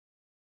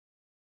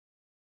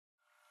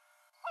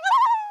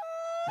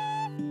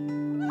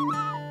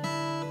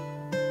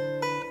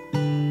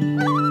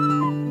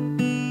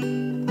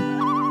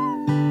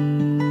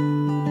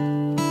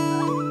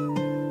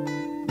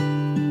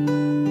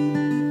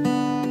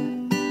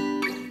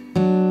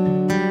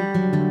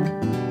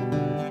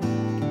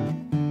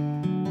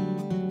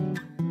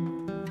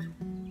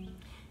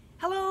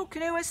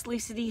Canoeist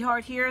Lisa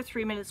DeHart here,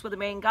 3 Minutes with a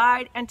Maine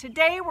Guide, and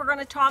today we're going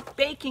to talk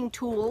baking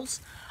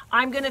tools.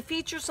 I'm going to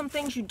feature some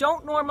things you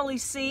don't normally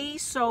see,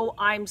 so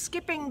I'm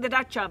skipping the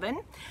Dutch oven,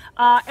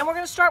 and we're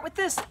going to start with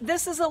this.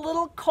 This is a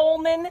little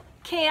Coleman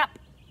camp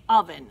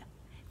oven.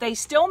 They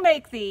still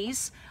make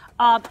these.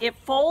 It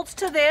folds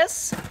to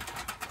this,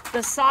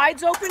 the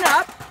sides open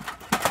up.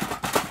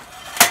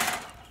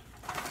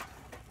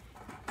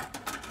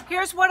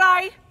 Here's what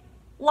I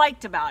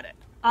liked about it.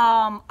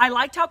 I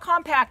liked how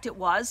compact it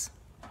was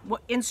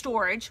in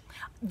storage.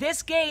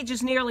 This gauge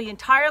is nearly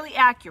entirely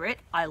accurate.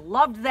 I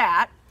loved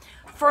that.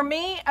 For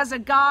me, as a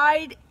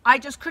guide, I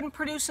just couldn't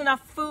produce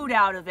enough food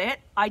out of it.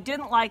 I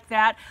didn't like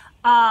that.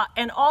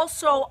 And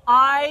also,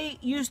 I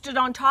used it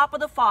on top of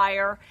the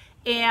fire,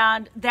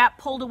 and that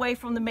pulled away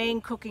from the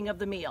main cooking of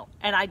the meal.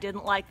 And I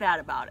didn't like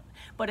that about it.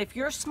 But if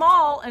you're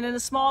small and in a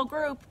small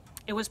group,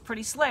 it was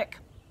pretty slick.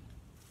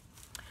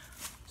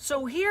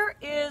 So here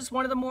is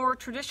one of the more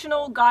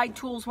traditional guide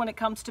tools when it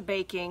comes to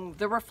baking,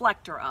 the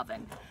reflector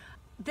oven.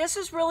 This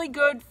is really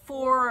good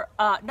for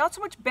not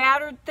so much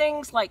battered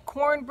things like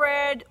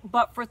cornbread,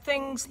 but for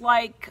things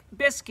like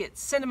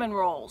biscuits, cinnamon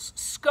rolls,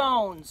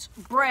 scones,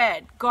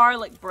 bread,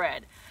 garlic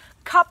bread,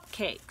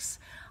 cupcakes.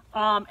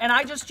 And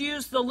I just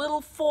use the little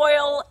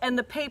foil and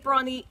the paper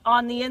on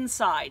the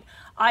inside.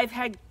 I've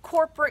had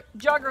corporate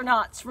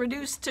juggernauts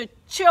reduced to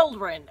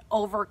children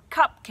over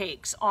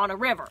cupcakes on a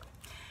river.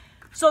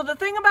 So the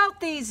thing about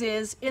these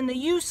is, in the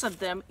use of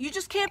them, you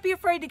just can't be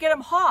afraid to get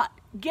them hot.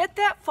 Get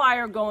that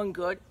fire going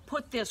good.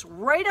 Put this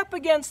right up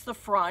against the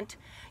front.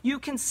 You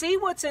can see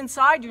what's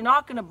inside. You're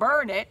not going to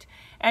burn it.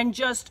 And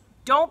just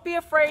don't be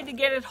afraid to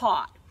get it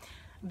hot.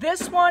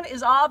 This one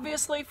is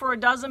obviously for a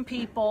dozen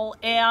people,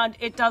 and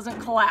it doesn't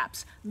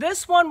collapse.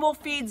 This one will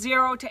feed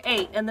 0 to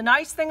 8. And the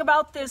nice thing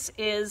about this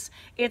is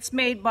it's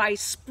made by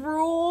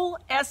Sproul,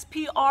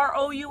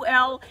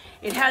 S-P-R-O-U-L.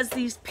 It has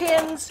these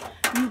pins.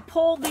 You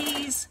pull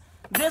these.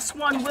 This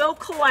one will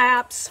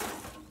collapse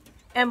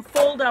and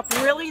fold up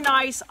really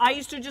nice. I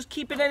used to just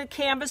keep it in a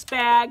canvas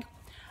bag,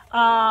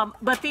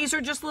 but these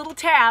are just little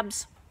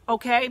tabs,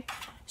 okay?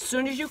 As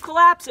soon as you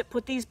collapse it,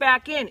 put these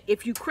back in.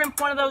 If you crimp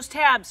one of those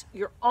tabs,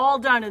 you're all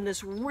done, and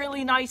this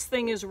really nice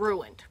thing is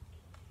ruined.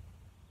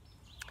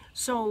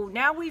 So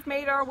now we've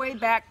made our way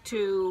back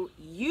to,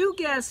 you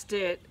guessed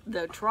it,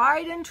 the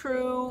tried and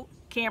true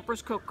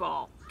Camper's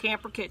Cook-All,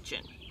 Camper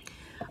Kitchen.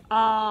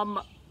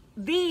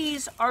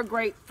 These are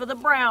great for the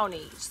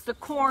brownies, the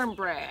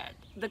cornbread,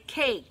 the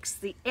cakes,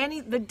 the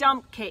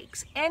dump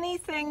cakes,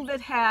 anything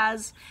that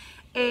has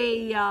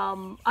a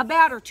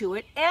batter to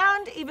it,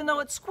 and even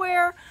though it's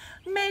square,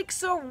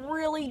 makes a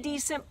really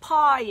decent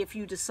pie if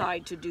you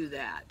decide to do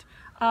that.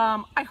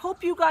 I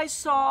hope you guys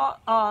saw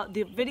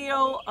the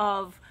video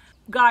of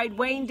Guide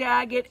Wayne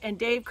Daggett and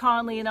Dave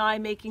Conley and I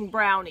making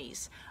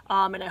brownies.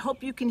 And I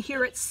hope you can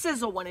hear it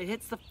sizzle when it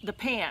hits the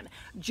pan.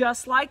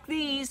 Just like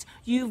these,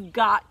 you've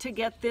got to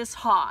get this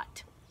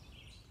hot.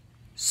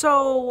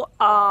 So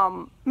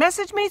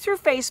message me through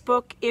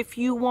Facebook if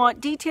you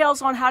want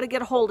details on how to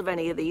get a hold of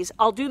any of these.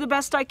 I'll do the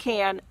best I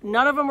can.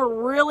 None of them are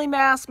really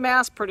mass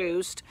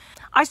produced.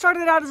 I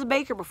started out as a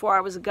baker before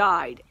I was a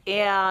guide.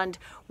 And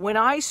when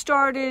I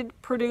started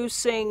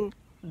producing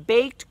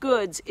baked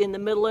goods in the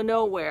middle of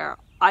nowhere,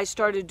 I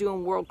started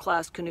doing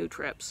world-class canoe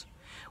trips.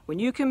 When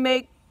you can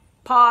make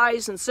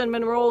pies and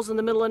cinnamon rolls in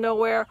the middle of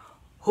nowhere,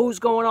 who's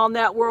going on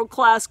that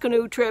world-class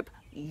canoe trip?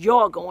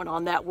 You're going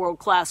on that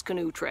world-class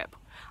canoe trip.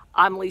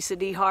 I'm Lisa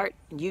DeHart,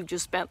 and you've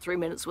just spent 3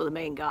 minutes with a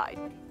Maine Guide.